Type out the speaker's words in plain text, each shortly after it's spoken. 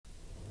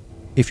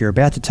If you're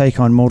about to take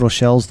on Mortal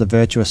Shell's the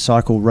Virtuous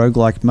Cycle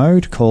roguelike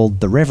mode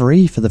called the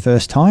Reverie for the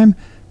first time,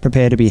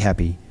 prepare to be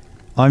happy.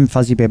 I'm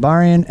Fuzzy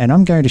Barbarian and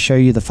I'm going to show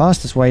you the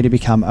fastest way to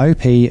become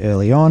OP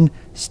early on,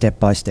 step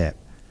by step.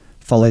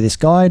 Follow this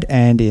guide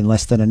and in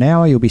less than an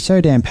hour you'll be so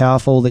damn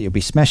powerful that you'll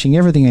be smashing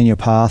everything in your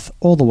path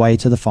all the way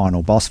to the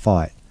final boss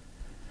fight.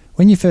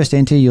 When you first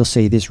enter you'll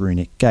see this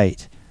runic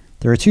gate.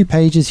 There are 2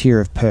 pages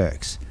here of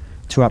perks.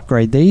 To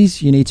upgrade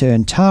these you need to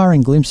earn tar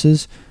and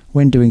glimpses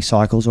when doing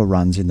cycles or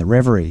runs in the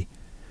Reverie.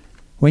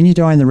 When you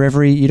die in the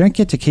Reverie, you don't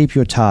get to keep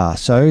your tar,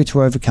 so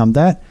to overcome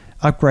that,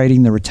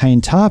 upgrading the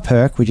Retain Tar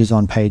perk, which is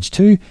on page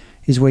 2,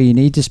 is where you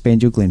need to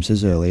spend your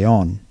glimpses early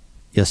on.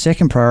 Your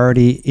second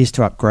priority is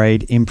to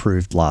upgrade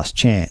Improved Last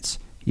Chance.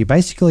 You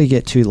basically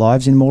get 2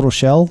 lives in Mortal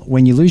Shell.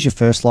 When you lose your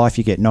first life,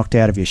 you get knocked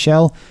out of your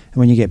shell, and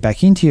when you get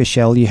back into your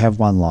shell, you have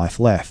 1 life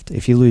left.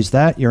 If you lose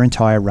that, your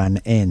entire run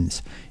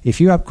ends. If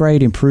you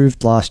upgrade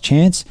Improved Last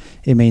Chance,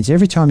 it means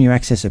every time you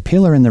access a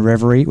pillar in the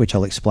Reverie, which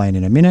I'll explain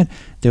in a minute,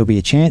 there'll be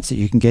a chance that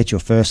you can get your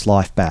first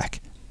life back.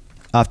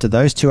 After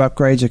those 2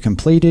 upgrades are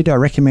completed, I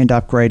recommend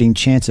upgrading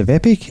Chance of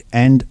Epic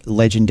and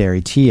Legendary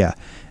Tier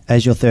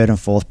as your 3rd and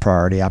 4th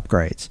priority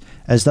upgrades,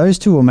 as those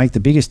 2 will make the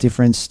biggest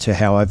difference to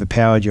how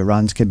overpowered your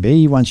runs can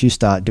be once you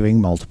start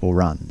doing multiple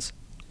runs.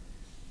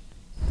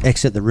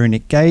 Exit the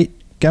Runic Gate,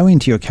 go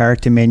into your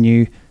character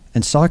menu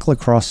and cycle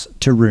across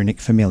to Runic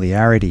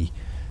Familiarity.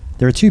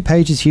 There are 2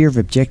 pages here of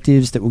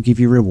objectives that will give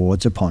you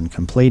rewards upon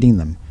completing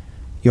them.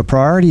 Your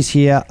priorities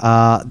here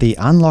are the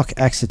Unlock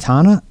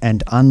Axitana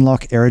and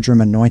Unlock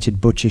Eredrum Anointed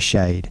Butcher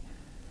Shade.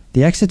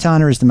 The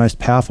Axitana is the most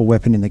powerful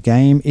weapon in the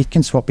game. It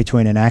can swap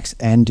between an axe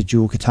and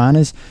dual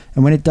katanas,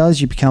 and when it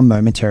does you become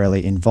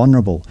momentarily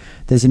invulnerable.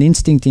 There's an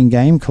instinct in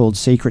game called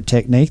Secret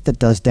Technique that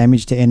does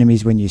damage to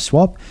enemies when you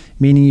swap,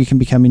 meaning you can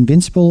become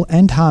invincible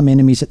and harm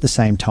enemies at the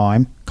same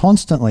time,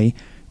 constantly,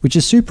 which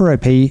is super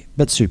OP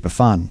but super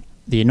fun.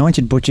 The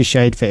Anointed Butcher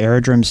Shade for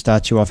Eredrum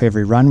starts you off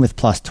every run with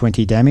plus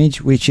 20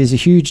 damage, which is a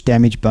huge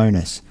damage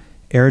bonus.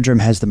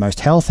 Eredrum has the most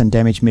health and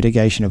damage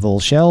mitigation of all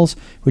shells,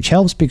 which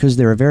helps because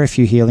there are very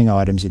few healing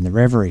items in the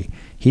Reverie.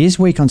 He is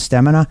weak on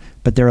stamina,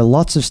 but there are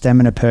lots of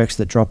stamina perks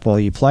that drop while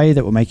you play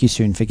that will make you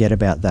soon forget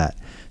about that.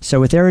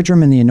 So with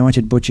Eredrum and the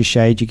Anointed Butcher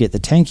Shade you get the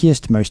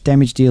tankiest, most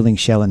damage dealing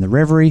shell in the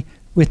Reverie,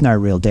 with no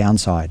real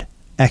downside.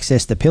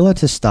 Access the pillar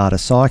to start a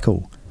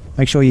cycle.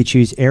 Make sure you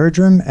choose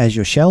Eredrum as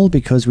your shell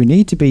because we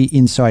need to be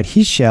inside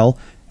his shell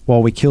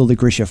while we kill the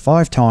Grisha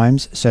 5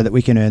 times so that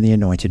we can earn the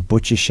Anointed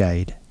Butcher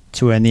Shade.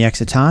 To earn the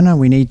Axitana,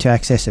 we need to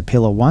access a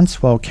pillar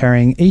once while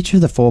carrying each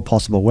of the 4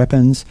 possible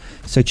weapons,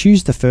 so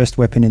choose the first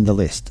weapon in the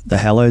list, the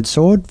Hallowed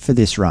Sword, for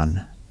this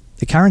run.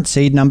 The current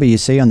seed number you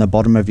see on the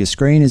bottom of your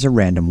screen is a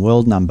random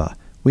world number.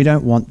 We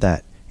don't want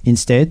that.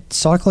 Instead,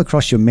 cycle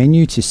across your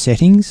menu to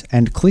Settings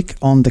and click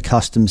on the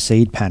Custom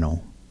Seed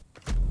panel.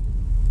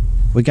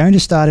 We're going to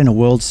start in a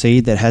world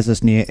seed that has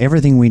us near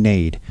everything we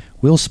need.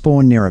 We'll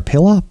spawn near a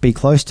pillar, be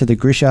close to the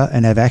Grisha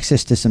and have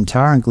access to some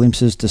tar and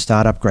glimpses to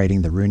start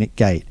upgrading the Runic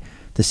Gate.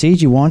 The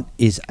seed you want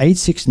is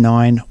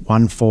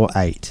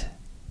 869148.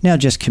 Now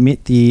just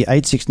commit the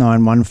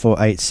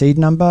 869148 seed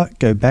number,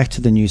 go back to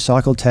the new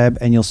cycle tab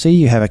and you'll see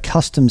you have a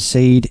custom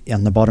seed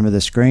on the bottom of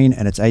the screen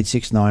and it's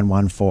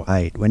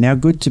 869148. We're now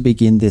good to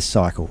begin this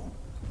cycle.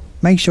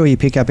 Make sure you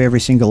pick up every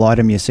single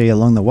item you see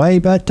along the way,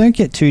 but don't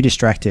get too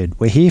distracted.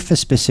 We're here for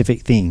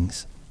specific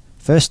things.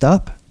 First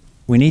up,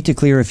 we need to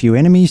clear a few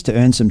enemies to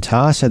earn some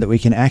tar so that we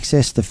can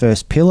access the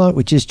first pillar,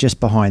 which is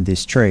just behind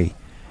this tree.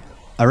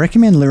 I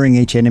recommend luring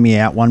each enemy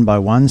out one by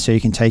one so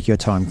you can take your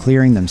time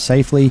clearing them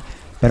safely,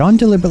 but I'm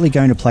deliberately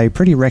going to play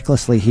pretty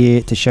recklessly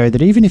here to show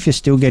that even if you're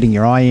still getting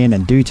your eye in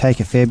and do take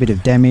a fair bit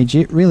of damage,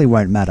 it really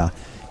won't matter.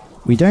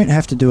 We don't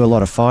have to do a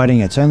lot of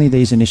fighting, it's only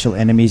these initial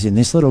enemies in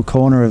this little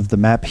corner of the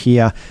map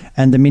here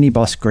and the mini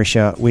boss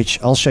Grisha,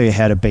 which I'll show you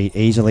how to beat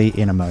easily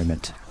in a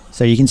moment.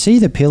 So you can see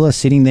the pillar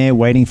sitting there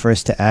waiting for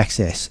us to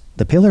access.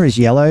 The pillar is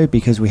yellow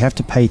because we have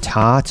to pay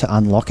tar to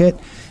unlock it.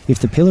 If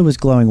the pillar was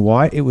glowing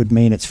white, it would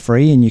mean it's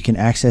free and you can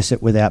access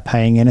it without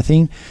paying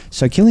anything.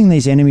 So killing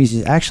these enemies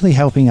is actually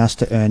helping us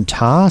to earn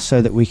tar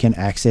so that we can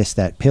access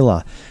that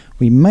pillar.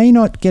 We may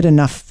not get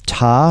enough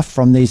tar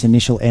from these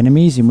initial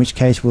enemies, in which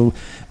case we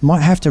might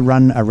have to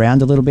run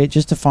around a little bit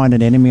just to find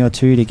an enemy or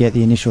 2 to get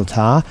the initial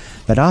tar.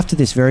 But after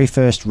this very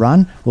first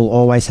run, we'll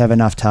always have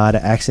enough tar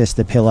to access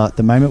the pillar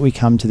the moment we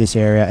come to this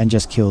area and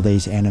just kill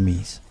these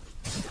enemies.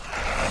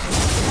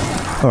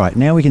 Alright,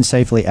 now we can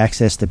safely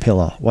access the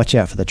pillar. Watch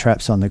out for the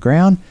traps on the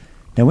ground.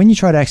 Now when you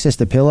try to access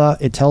the pillar,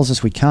 it tells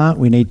us we can't.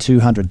 We need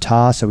 200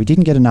 tar, so we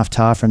didn't get enough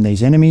tar from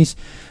these enemies.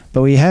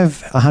 But we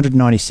have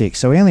 196,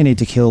 so we only need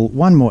to kill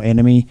 1 more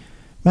enemy.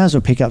 May as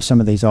well pick up some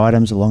of these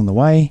items along the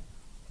way.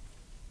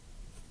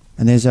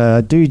 And there's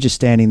a dude just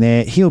standing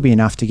there. He'll be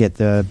enough to get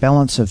the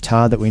balance of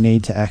tar that we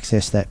need to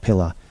access that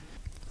pillar.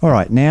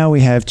 Alright, now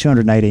we have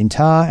 218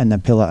 tar and the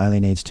pillar only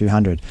needs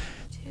 200.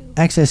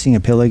 Accessing a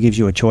pillar gives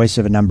you a choice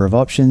of a number of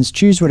options.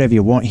 Choose whatever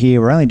you want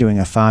here. We're only doing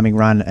a farming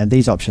run and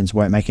these options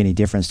won't make any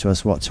difference to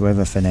us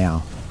whatsoever for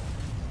now.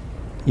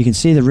 You can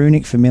see the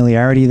Runic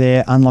Familiarity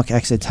there. Unlock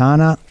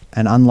Axitana.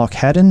 and unlock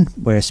Haddon.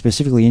 We're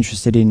specifically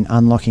interested in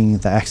unlocking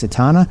the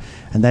Axatana,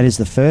 and that is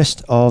the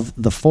first of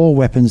the 4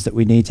 weapons that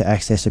we need to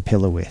access a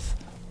pillar with.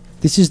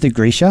 This is the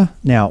Grisha.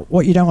 Now,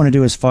 what you don't want to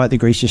do is fight the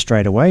Grisha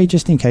straight away,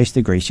 just in case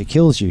the Grisha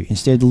kills you.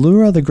 Instead,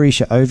 lure the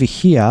Grisha over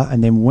here,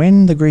 and then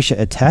when the Grisha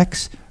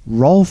attacks,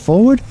 roll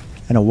forward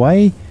and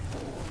away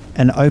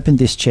and open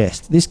this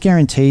chest. This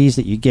guarantees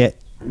that you get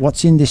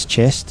what's in this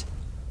chest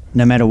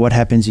no matter what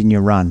happens in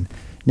your run.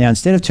 Now,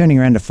 instead of turning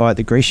around to fight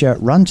the Grisha,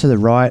 run to the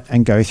right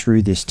and go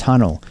through this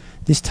tunnel.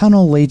 This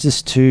tunnel leads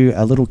us to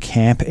a little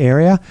camp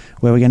area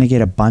where we're going to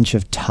get a bunch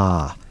of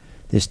tar.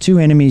 There's 2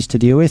 enemies to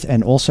deal with,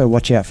 and also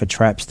watch out for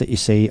traps that you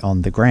see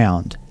on the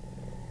ground.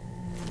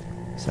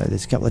 So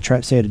there's a couple of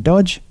traps there to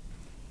dodge.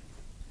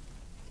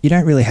 You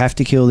don't really have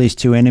to kill these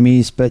 2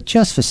 enemies, but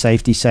just for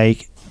safety's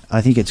sake,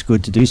 I think it's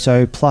good to do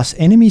so. Plus,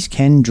 enemies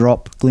can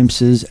drop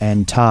glimpses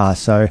and tar,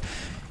 so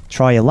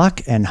try your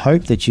luck and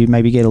hope that you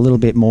maybe get a little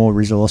bit more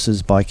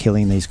resources by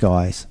killing these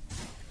guys.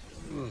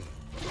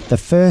 The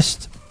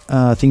first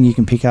thing you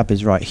can pick up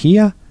is right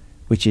here,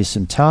 which is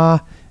some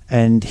tar.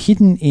 And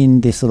hidden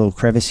in this little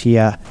crevice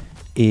here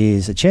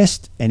is a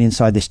chest, and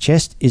inside this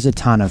chest is a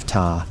ton of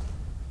tar.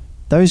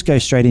 Those go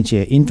straight into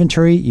your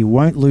inventory. You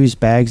won't lose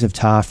bags of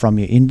tar from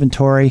your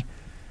inventory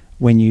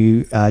when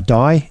you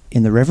die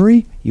in the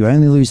Reverie. You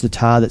only lose the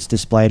tar that's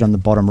displayed on the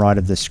bottom right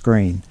of the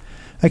screen.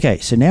 Okay,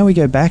 so now we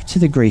go back to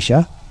the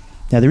Grisha.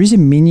 Now there is a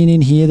minion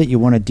in here that you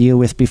want to deal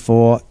with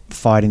before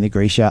fighting the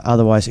Grisha,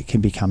 otherwise it can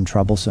become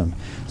troublesome.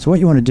 So what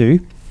you want to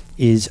do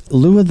is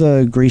lure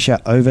the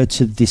Grisha over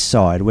to this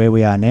side where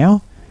we are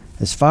now,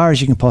 as far as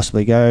you can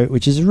possibly go,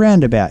 which is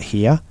around about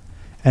here.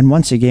 And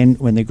once again,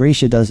 when the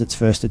Grisha does its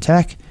first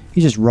attack,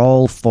 you just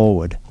roll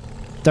forward.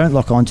 Don't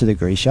lock onto the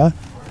Grisha,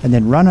 and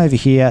then run over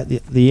here.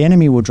 The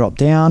enemy will drop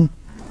down.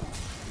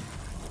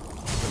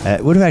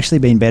 It would have actually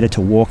been better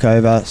to walk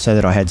over so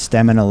that I had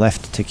stamina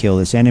left to kill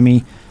this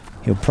enemy.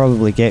 He'll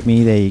probably get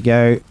me. There you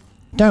go.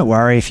 Don't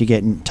worry if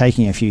you're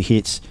taking a few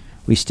hits.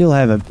 We still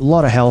have a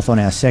lot of health on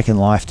our second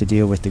life to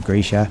deal with the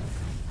Grisha.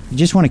 You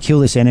just want to kill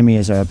this enemy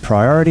as a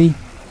priority.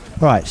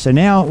 Right, so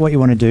now what you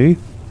want to do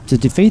to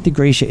defeat the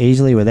Grisha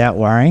easily without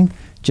worrying,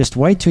 just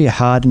wait till your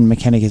harden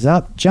mechanic is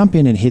up, jump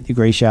in and hit the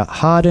Grisha,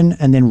 harden,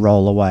 and then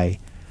roll away.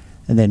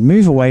 And then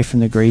move away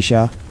from the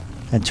Grisha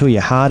until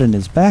your harden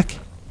is back,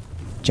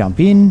 jump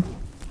in,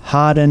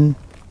 harden,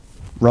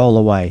 roll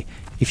away.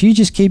 If you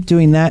just keep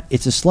doing that,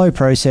 it's a slow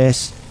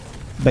process,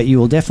 but you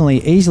will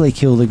definitely easily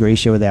kill the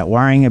Grisha without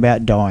worrying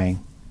about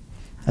dying.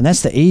 And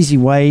that's the easy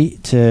way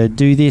to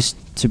do this,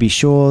 to be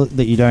sure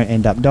that you don't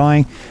end up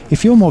dying.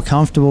 If you're more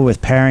comfortable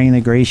with parrying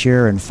the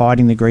Grisha and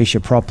fighting the Grisha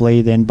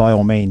properly, then by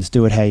all means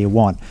do it how you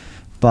want.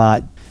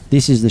 But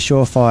this is the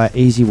surefire,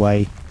 easy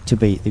way to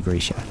beat the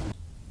Grisha.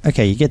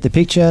 Okay, you get the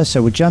picture,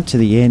 so we'll jump to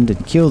the end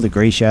and kill the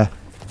Grisha,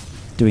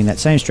 doing that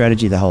same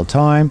strategy the whole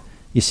time.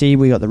 You see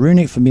we got the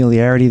runic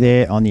familiarity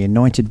there on the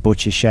anointed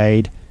butcher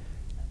shade.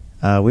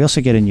 We also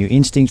get a new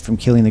instinct from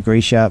killing the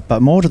Grisha,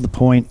 but more to the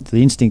point,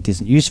 the instinct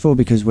isn't useful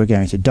because we're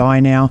going to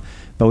die now.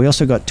 But we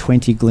also got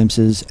 20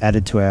 glimpses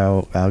added to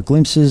our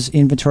glimpses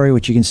inventory,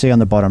 which you can see on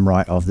the bottom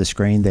right of the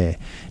screen there.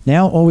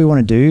 Now all we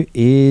want to do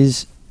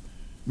is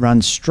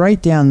run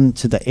straight down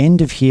to the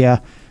end of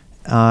here,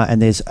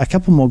 and there's a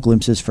couple more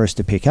glimpses for us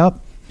to pick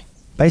up.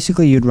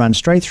 Basically, you'd run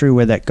straight through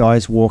where that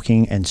guy's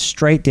walking and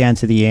straight down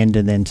to the end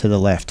and then to the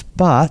left.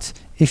 But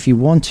if you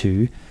want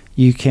to,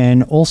 you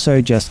can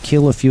also just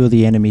kill a few of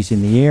the enemies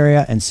in the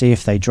area and see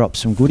if they drop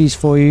some goodies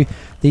for you.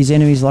 These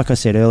enemies, like I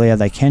said earlier,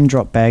 they can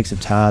drop bags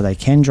of tar, they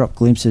can drop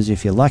glimpses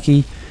if you're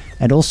lucky,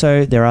 and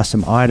also there are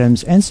some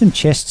items and some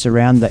chests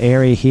around the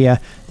area here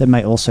that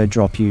may also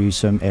drop you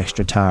some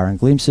extra tar and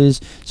glimpses.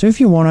 So if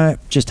you want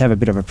to just have a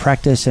bit of a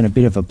practice and a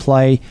bit of a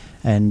play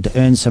and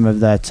earn some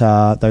of that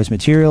those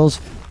materials,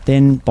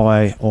 then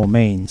by all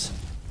means.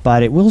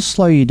 But it will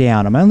slow you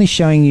down. I'm only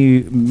showing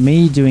you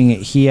me doing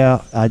it here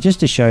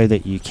just to show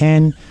that you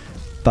can,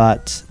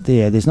 but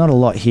there's not a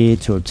lot here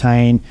to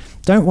obtain.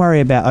 Don't worry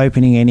about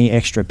opening any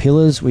extra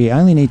pillars. We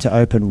only need to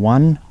open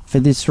one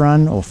for this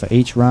run, or for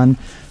each run.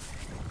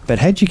 But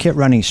had you kept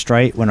running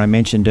straight, when I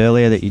mentioned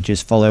earlier that you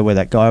just follow where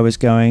that guy was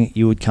going,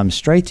 you would come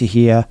straight to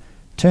here,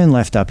 turn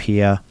left up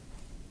here.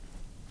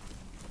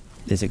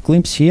 There's a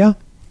glimpse here,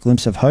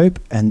 glimpse of hope,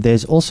 and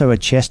there's also a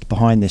chest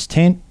behind this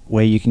tent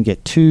where you can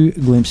get 2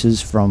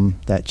 glimpses from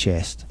that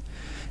chest.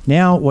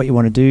 Now what you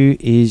want to do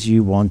is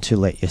you want to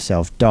let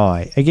yourself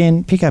die.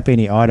 Again, pick up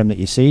any item that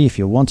you see if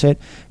you want it,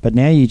 but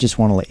now you just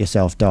want to let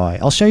yourself die.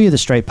 I'll show you the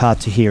straight path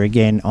to here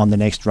again on the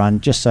next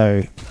run, just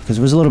so, because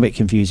it was a little bit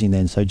confusing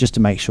then, so just to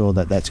make sure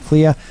that that's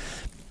clear.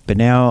 But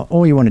now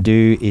all you want to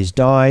do is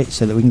die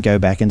so that we can go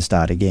back and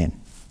start again.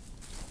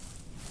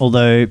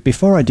 Although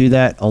before I do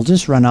that, I'll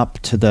just run up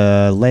to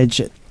the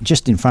ledge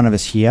just in front of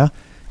us here,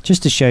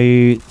 just to show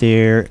you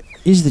there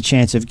is the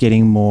chance of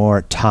getting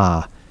more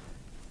tar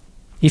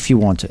if you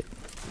want it.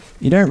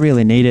 You don't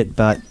really need it,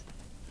 but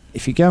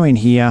if you go in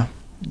here,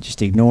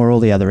 just ignore all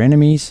the other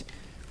enemies,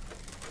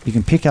 you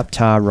can pick up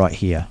tar right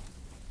here.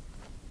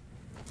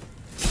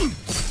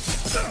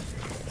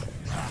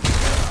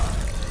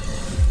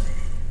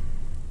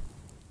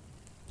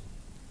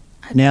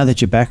 Now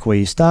that you're back where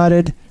you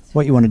started,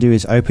 what you want to do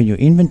is open your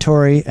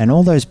inventory, and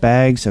all those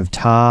bags of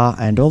tar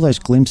and all those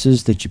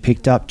glimpses that you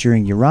picked up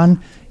during your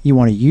run, you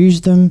want to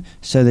use them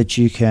so that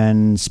you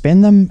can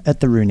spend them at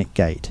the runic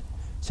gate.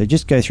 So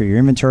just go through your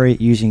inventory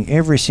using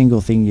every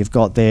single thing you've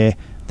got there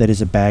that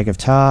is a bag of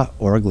tar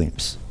or a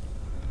glimpse.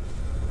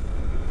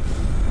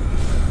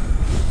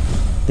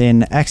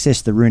 Then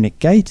access the runic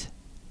gate.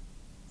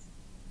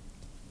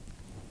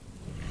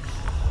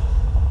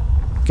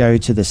 Go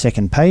to the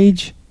second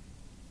page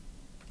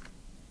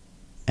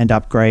and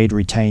upgrade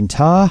Retain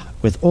Tar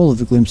with all of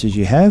the glimpses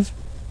you have,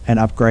 and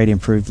upgrade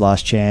Improved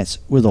Last Chance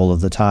with all of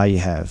the tar you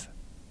have.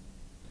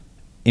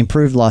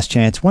 Improved Last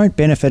Chance won't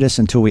benefit us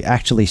until we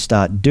actually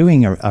start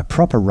doing a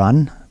proper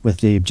run with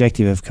the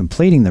objective of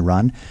completing the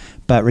run,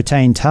 but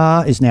Retain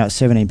Tar is now at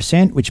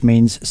 17%, which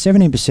means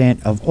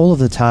 17% of all of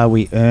the tar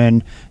we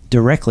earn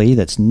directly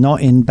that's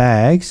not in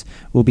bags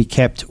will be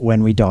kept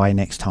when we die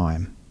next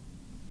time.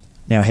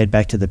 Now head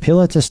back to the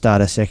pillar to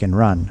start a second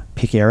run.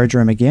 Pick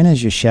Aerodrome again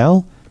as your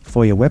shell.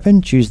 For your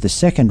weapon, choose the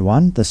second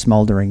one, the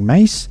Smouldering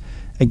Mace.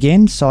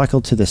 Again, cycle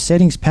to the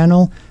settings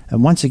panel,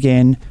 and once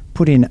again,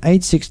 put in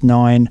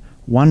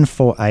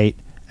 869148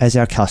 as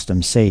our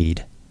custom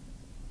seed.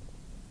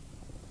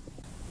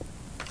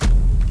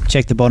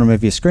 Check the bottom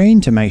of your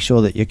screen to make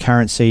sure that your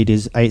current seed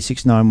is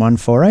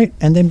 869148,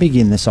 and then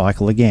begin the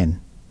cycle again.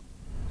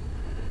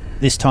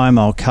 This time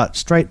I'll cut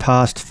straight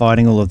past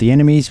fighting all of the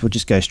enemies. We'll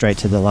just go straight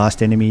to the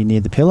last enemy near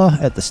the pillar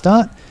at the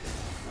start.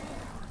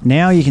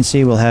 Now you can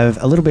see we'll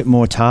have a little bit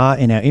more tar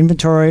in our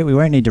inventory. We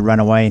won't need to run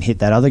away and hit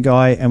that other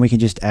guy, and we can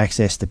just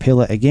access the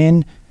pillar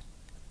again.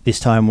 This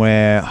time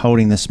we're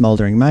holding the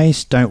Smouldering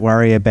Mace. Don't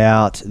worry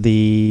about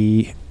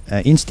the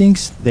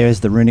instincts. There's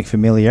the Runic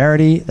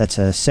Familiarity. That's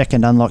a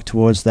second unlock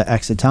towards the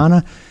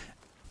Axitana.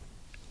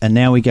 And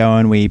now we go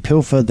and we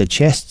pilfer the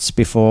chests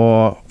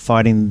before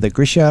fighting the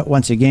Grisha.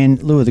 Once again,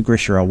 lure the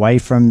Grisha away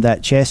from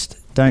that chest.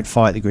 Don't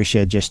fight the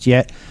Grisha just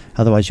yet,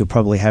 otherwise you'll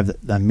probably have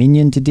a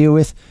minion to deal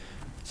with.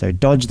 So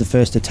dodge the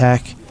first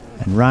attack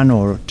and run,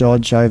 or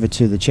dodge over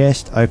to the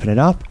chest, open it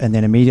up, and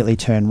then immediately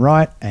turn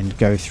right and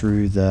go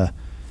through the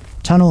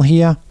tunnel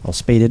here. I'll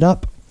speed it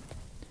up.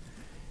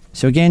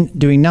 So again,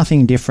 doing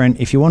nothing different.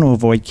 If you want to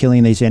avoid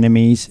killing these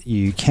enemies,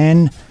 you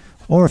can,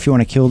 or if you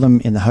want to kill them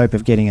in the hope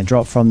of getting a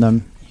drop from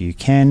them, you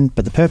can,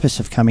 but the purpose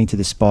of coming to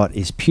this spot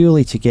is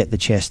purely to get the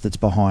chest that's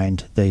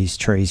behind these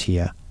trees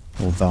here,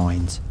 or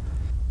vines.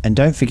 And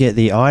don't forget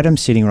the item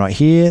sitting right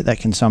here, that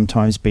can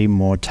sometimes be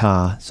more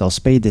tar. So I'll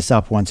speed this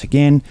up once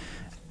again.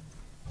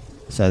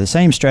 So the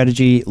same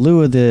strategy,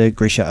 lure the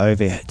Grisha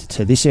over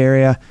to this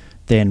area,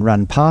 then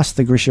run past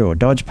the Grisha or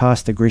dodge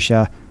past the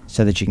Grisha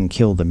so that you can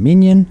kill the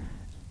minion.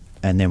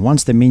 And then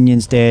once the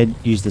minion's dead,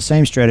 use the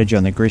same strategy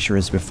on the Grisha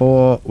as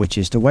before, which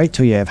is to wait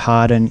till you have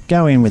Harden,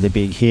 go in with a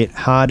big hit,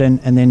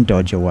 Harden, and then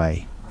dodge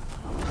away.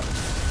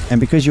 And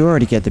because you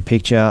already get the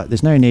picture,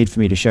 there's no need for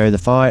me to show the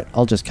fight.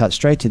 I'll just cut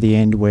straight to the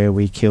end where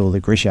we kill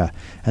the Grisha.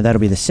 And that'll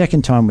be the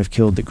second time we've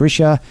killed the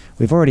Grisha.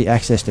 We've already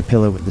accessed a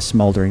pillar with the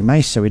Smouldering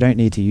Mace, so we don't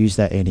need to use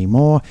that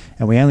anymore.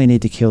 And we only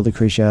need to kill the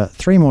Grisha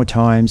 3 more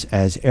times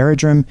as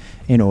Aerodrome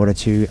in order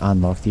to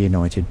unlock the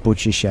Anointed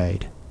Butcher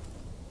Shade.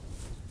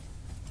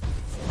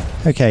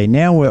 Okay,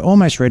 now we're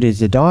almost ready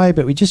to die,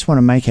 but we just want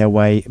to make our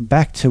way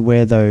back to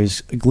where those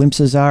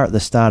glimpses are at the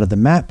start of the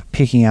map,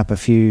 picking up a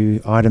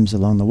few items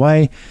along the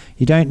way.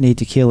 You don't need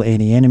to kill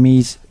any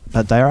enemies,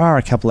 but there are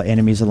a couple of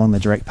enemies along the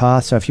direct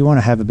path, so if you want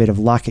to have a bit of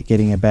luck at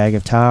getting a bag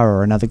of tar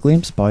or another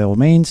glimpse, by all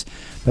means.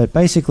 But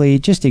basically,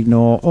 just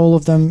ignore all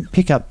of them,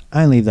 pick up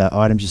only the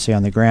items you see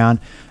on the ground,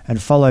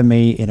 and follow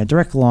me in a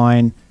direct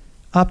line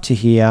up to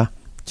here,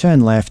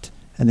 turn left,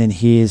 and then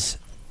here's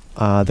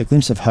the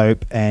Glimpse of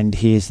Hope, and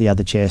here's the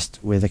other chest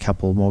with a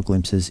couple more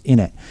glimpses in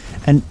it.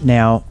 And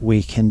now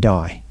we can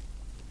die.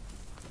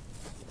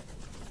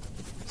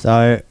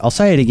 So I'll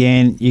say it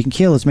again, you can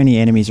kill as many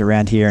enemies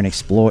around here and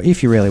explore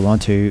if you really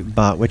want to,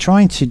 but we're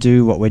trying to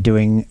do what we're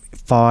doing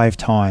 5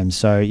 times,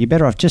 so you're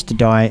better off just to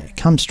die,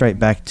 come straight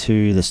back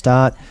to the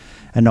start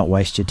and not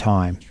waste your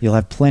time. You'll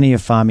have plenty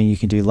of farming you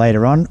can do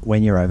later on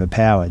when you're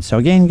overpowered. So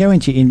again, go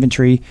into your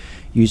inventory,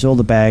 use all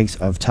the bags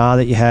of tar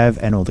that you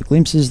have and all the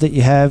glimpses that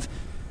you have,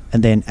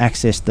 and then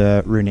access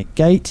the runic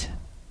gate.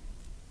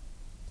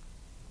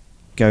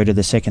 Go to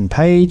the second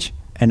page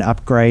and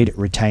upgrade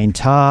Retain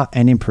Tar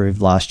and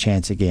improve Last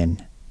Chance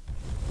again.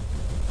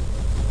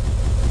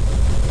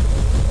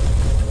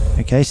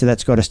 Okay, so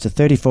that's got us to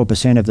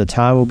 34% of the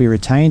tar will be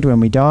retained when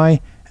we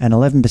die, and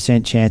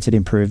 11% chance at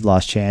improved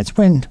Last Chance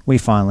when we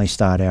finally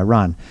start our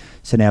run.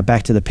 So now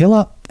back to the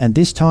pillar, and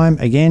this time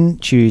again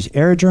choose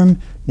Aerodrome.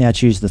 Now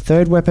choose the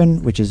third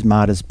weapon, which is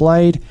Martyr's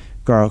Blade.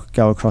 Go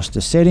across to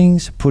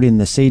settings, put in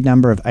the seed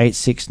number of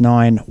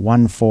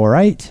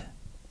 869148.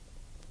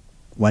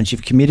 Once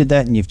you've committed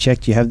that and you've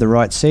checked you have the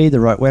right seed, the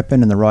right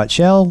weapon and the right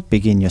shell,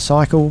 begin your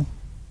cycle.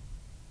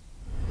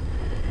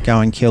 Go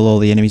and kill all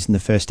the enemies in the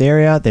first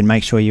area, then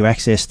make sure you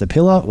access the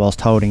pillar whilst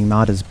holding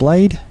Martyr's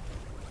Blade.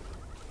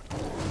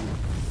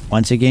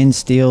 Once again,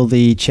 steal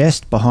the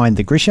chest behind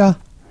the Grisha,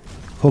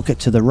 hook it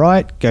to the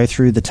right, go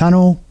through the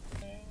tunnel,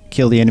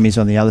 kill the enemies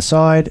on the other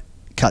side,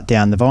 cut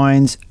down the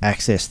vines,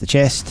 access the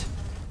chest.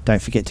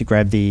 Don't forget to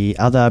grab the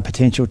other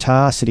potential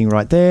tar sitting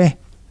right there.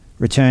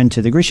 Return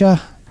to the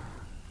Grisha.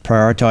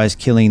 Prioritize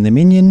killing the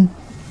minion.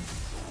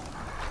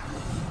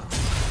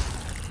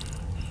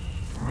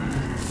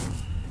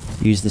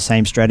 Use the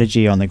same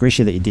strategy on the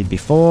Grisha that you did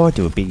before.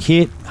 Do a big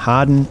hit,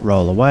 harden,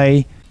 roll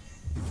away.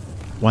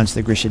 Once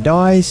the Grisha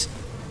dies,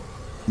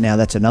 now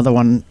that's another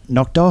one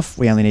knocked off.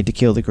 We only need to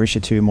kill the Grisha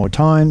 2 more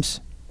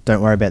times.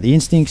 Don't worry about the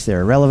instincts,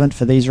 they're irrelevant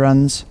for these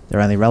runs.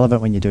 They're only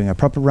relevant when you're doing a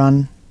proper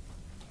run.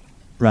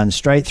 Run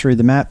straight through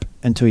the map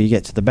until you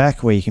get to the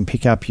back where you can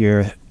pick up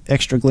your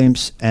extra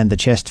glimpse and the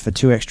chest for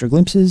 2 extra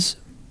glimpses.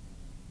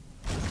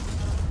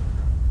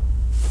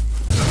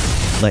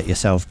 Let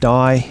yourself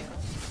die.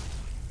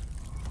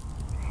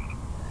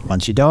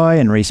 Once you die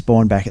and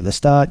respawn back at the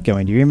start, go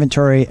into your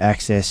inventory,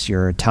 access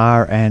your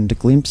tar and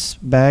glimpse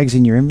bags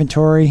in your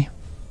inventory,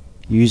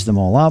 use them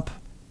all up,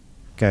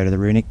 go to the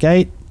runic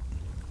gate,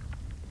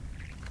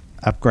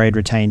 upgrade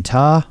retained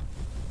tar.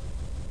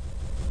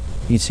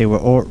 You can see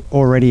we're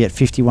already at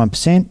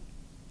 51%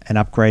 and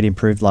upgrade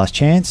improved last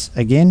chance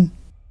again.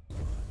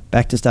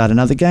 Back to start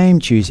another game,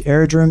 choose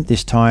aerodrome,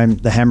 this time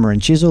the hammer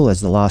and chisel as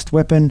the last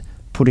weapon,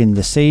 put in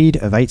the seed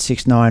of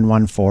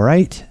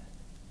 869148.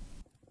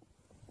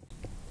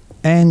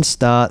 And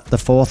start the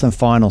 4th and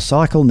final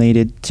cycle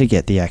needed to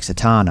get the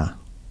Axatana.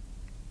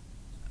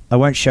 I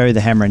won't show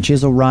the hammer and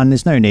chisel run,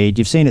 there's no need,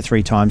 you've seen it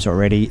 3 times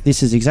already.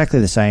 This is exactly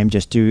the same,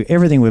 just do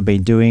everything we've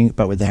been doing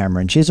but with the hammer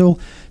and chisel.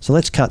 So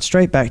let's cut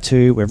straight back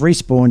to, we've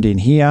respawned in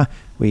here,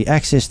 we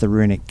access the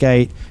runic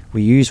gate,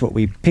 we use what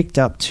we picked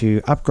up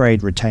to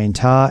upgrade retained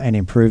tar and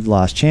improve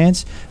last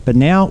chance, but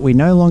now we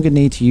no longer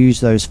need to use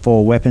those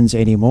 4 weapons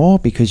anymore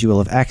because you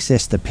will have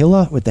accessed the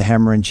pillar with the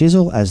hammer and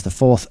chisel as the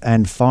 4th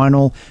and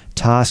final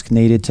task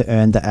needed to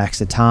earn the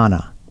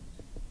Axatana.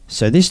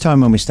 So this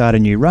time when we start a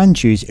new run,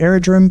 choose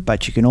aerodrome,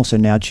 but you can also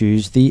now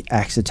choose the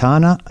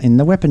Axatana in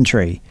the weapon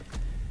tree.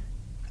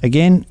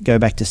 Again, go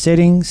back to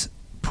settings,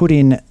 put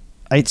in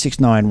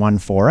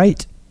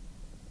 869148,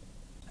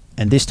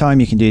 and this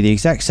time you can do the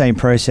exact same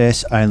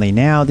process, only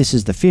now this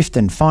is the 5th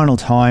and final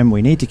time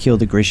we need to kill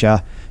the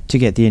Grisha to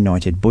get the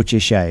anointed Butcher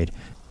Shade.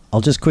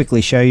 I'll just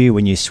quickly show you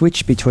when you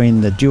switch between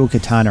the dual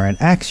katana and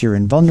axe, you're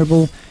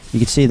invulnerable. You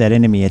can see that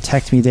enemy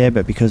attacked me there,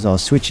 but because I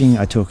was switching,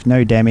 I took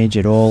no damage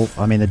at all.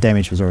 I mean, the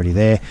damage was already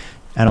there.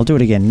 And I'll do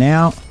it again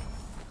now.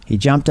 He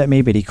jumped at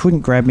me, but he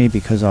couldn't grab me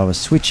because I was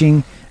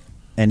switching.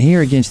 And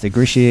here against the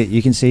Grisha,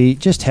 you can see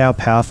just how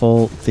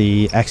powerful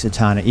the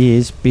Axatana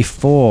is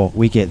before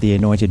we get the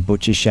anointed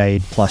Butcher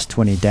Shade plus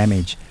 20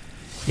 damage.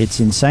 It's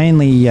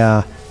insanely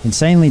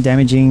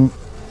damaging.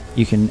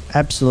 You can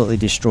absolutely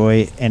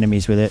destroy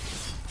enemies with it.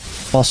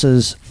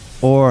 Bosses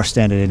or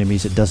standard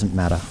enemies, it doesn't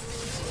matter.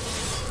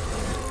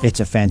 It's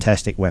a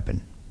fantastic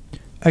weapon.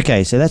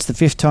 Okay, so that's the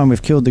 5th time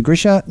we've killed the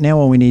Grisha. Now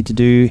all we need to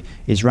do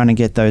is run and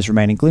get those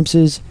remaining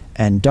glimpses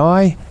and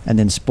die, and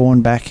then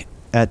spawn back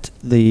at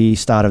the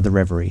start of the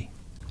Reverie.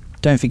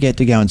 Don't forget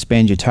to go and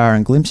spend your tar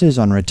and glimpses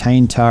on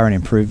retained tar and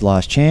improved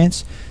last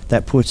chance.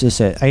 That puts us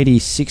at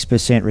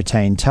 86%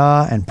 retained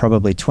tar and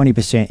probably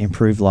 20%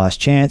 improved last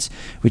chance,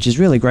 which is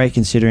really great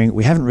considering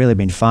we haven't really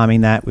been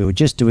farming that. We were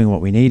just doing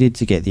what we needed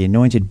to get the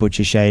anointed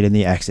Butcher Shade and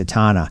the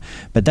Axatana.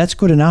 But that's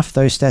good enough,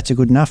 those stats are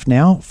good enough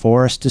now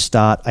for us to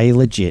start a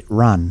legit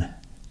run.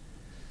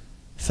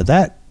 For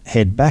that,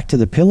 head back to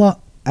the pillar,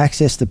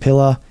 access the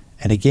pillar,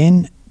 and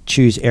again,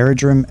 choose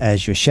aerodrome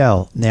as your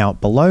shell. Now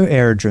below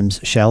aerodrome's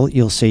shell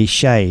you'll see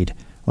shade.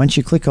 Once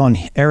you click on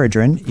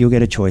aerodrome you'll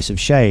get a choice of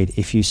shade.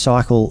 If you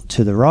cycle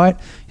to the right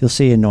you'll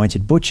see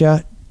anointed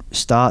butcher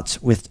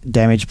starts with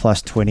damage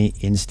plus 20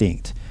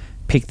 instinct.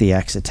 Pick the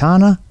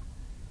Axatana,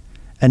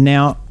 and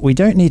now we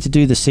don't need to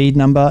do the seed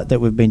number that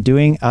we've been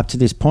doing up to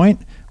this point.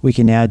 We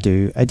can now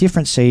do a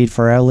different seed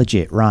for our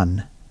legit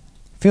run.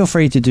 Feel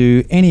free to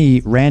do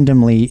any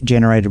randomly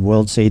generated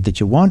world seed that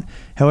you want.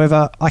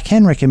 However, I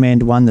can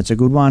recommend one that's a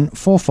good one,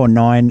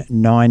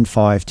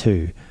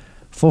 449952.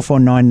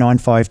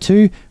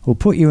 449952 will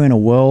put you in a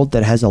world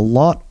that has a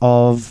lot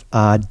of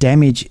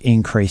damage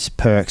increase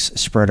perks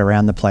spread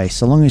around the place.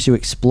 So long as you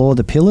explore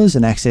the pillars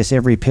and access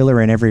every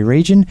pillar in every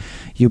region,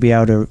 you'll be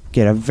able to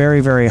get a very,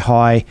 very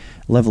high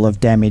level of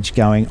damage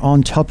going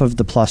on top of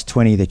the plus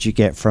 20 that you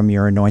get from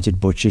your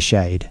anointed Butcher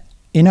Shade.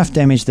 Enough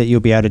damage that you'll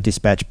be able to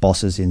dispatch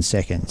bosses in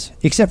seconds,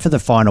 except for the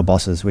final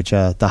bosses, which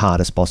are the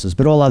hardest bosses,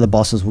 but all other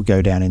bosses will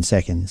go down in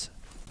seconds.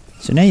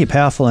 So now you're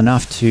powerful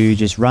enough to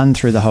just run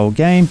through the whole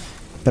game,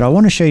 but I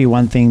want to show you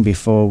one thing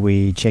before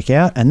we check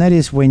out, and that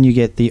is when you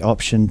get the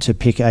option to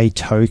pick a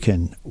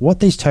token. What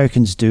these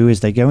tokens do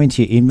is they go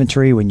into your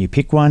inventory when you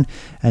pick one,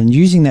 and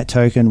using that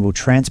token will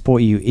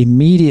transport you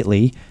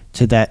immediately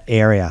to that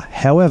area.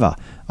 However,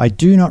 I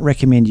do not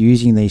recommend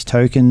using these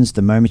tokens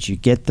the moment you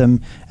get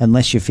them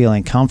unless you're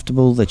feeling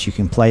comfortable that you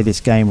can play this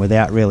game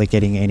without really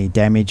getting any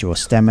damage or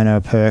stamina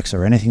perks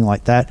or anything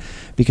like that,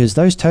 because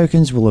those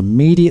tokens will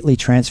immediately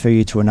transfer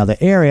you to another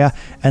area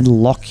and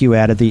lock you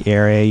out of the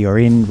area you're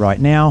in right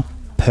now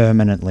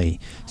permanently.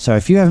 So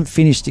if you haven't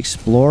finished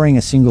exploring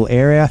a single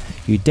area,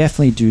 you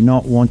definitely do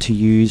not want to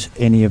use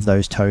any of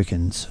those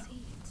tokens.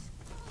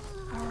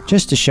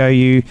 Just to show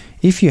you,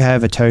 if you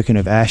have a token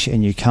of ash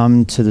and you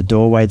come to the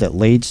doorway that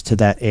leads to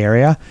that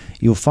area,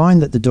 you'll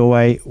find that the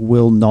doorway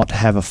will not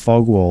have a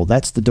fog wall.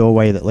 That's the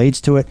doorway that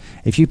leads to it.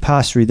 If you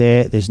pass through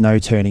there, there's no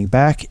turning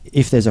back.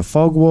 If there's a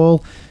fog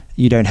wall,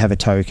 you don't have a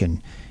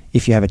token.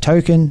 If you have a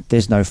token,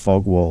 there's no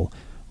fog wall.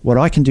 What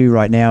I can do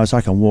right now is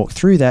I can walk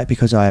through that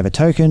because I have a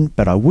token,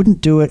 but I wouldn't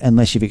do it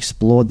unless you've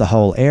explored the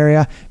whole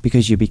area,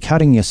 because you'll be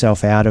cutting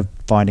yourself out of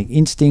finding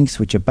instincts,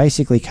 which are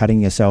basically cutting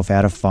yourself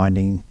out of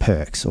finding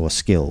perks or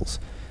skills.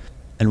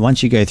 And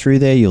once you go through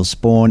there, you'll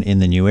spawn in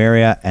the new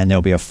area and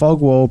there'll be a fog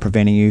wall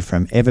preventing you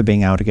from ever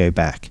being able to go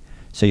back.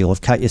 So you'll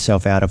have cut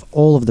yourself out of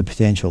all of the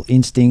potential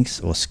instincts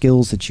or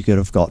skills that you could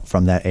have got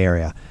from that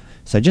area.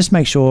 So just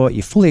make sure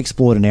you fully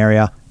explored an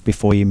area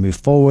before you move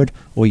forward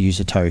or use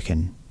a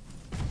token.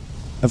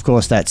 Of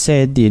course, that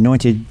said, the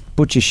Anointed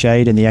Butcher's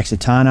Shade and the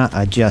Axitana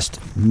are just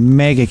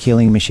mega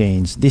killing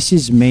machines. This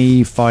is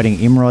me fighting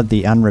Imrod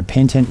the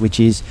Unrepentant, which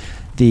is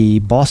the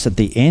boss at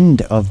the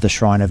end of the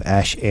Shrine of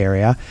Ash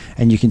area,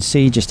 and you can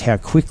see just how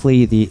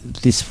quickly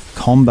this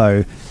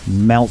combo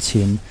melts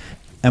him.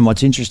 And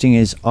what's interesting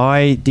is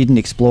I didn't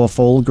explore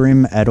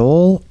Fallgrim at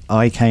all.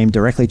 I came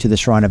directly to the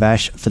Shrine of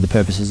Ash for the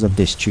purposes of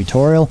this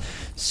tutorial,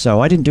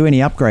 so I didn't do any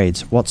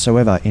upgrades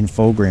whatsoever in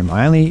Fallgrim.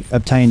 I only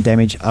obtained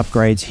damage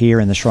upgrades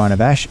here in the Shrine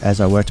of Ash as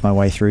I worked my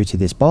way through to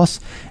this boss,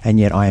 and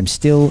yet I am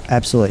still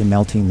absolutely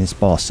melting this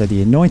boss. So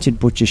the Anointed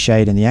Butcher's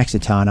Shade and the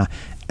Axitana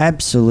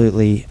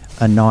absolutely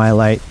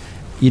annihilate.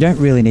 You don't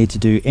really need to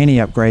do any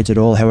upgrades at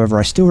all. However,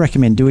 I still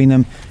recommend doing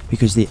them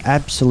because the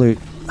absolute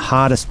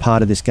hardest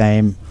part of this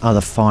game are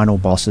the final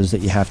bosses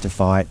that you have to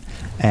fight,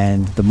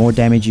 and the more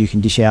damage you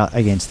can dish out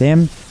against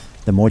them,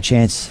 the more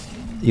chance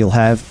you'll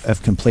have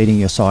of completing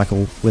your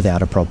cycle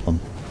without a problem.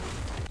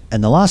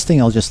 And the last thing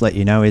I'll just let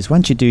you know is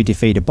once you do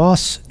defeat a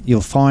boss,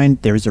 you'll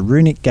find there is a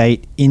runic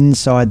gate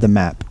inside the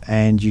map,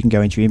 and you can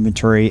go into your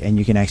inventory and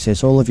you can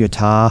access all of your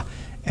tar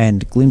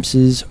and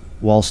glimpses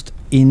whilst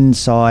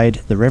inside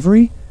the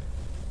Reverie,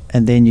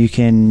 and then you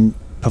can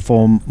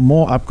perform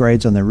more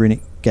upgrades on the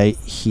runic gate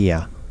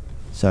here.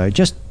 So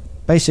just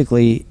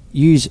basically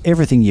use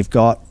everything you've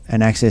got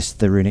and access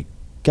the runic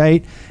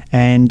gate,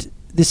 and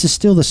this is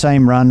still the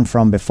same run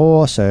from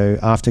before. So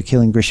after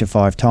killing Grisha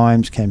 5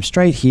 times, came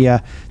straight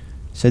here.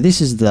 So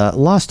this is the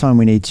last time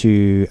we need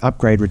to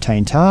upgrade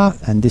Retain Tar,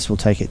 and this will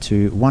take it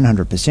to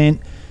 100%,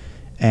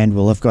 and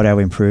we'll have got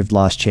our improved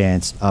last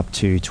chance up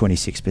to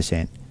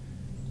 26%.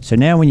 So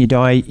now when you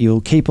die,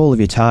 you'll keep all of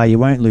your tar, you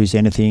won't lose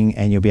anything,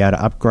 and you'll be able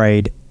to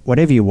upgrade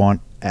whatever you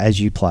want as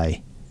you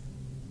play.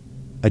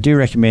 I do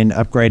recommend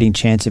upgrading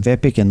Chance of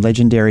Epic and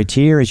Legendary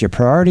tier as your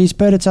priorities,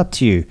 but it's up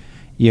to you.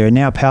 You're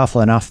now powerful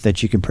enough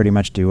that you can pretty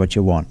much do what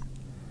you want.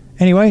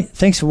 Anyway,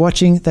 thanks for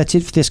watching. That's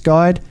it for this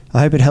guide. I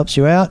hope it helps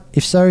you out.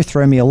 If so,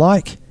 throw me a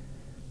like.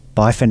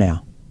 Bye for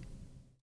now.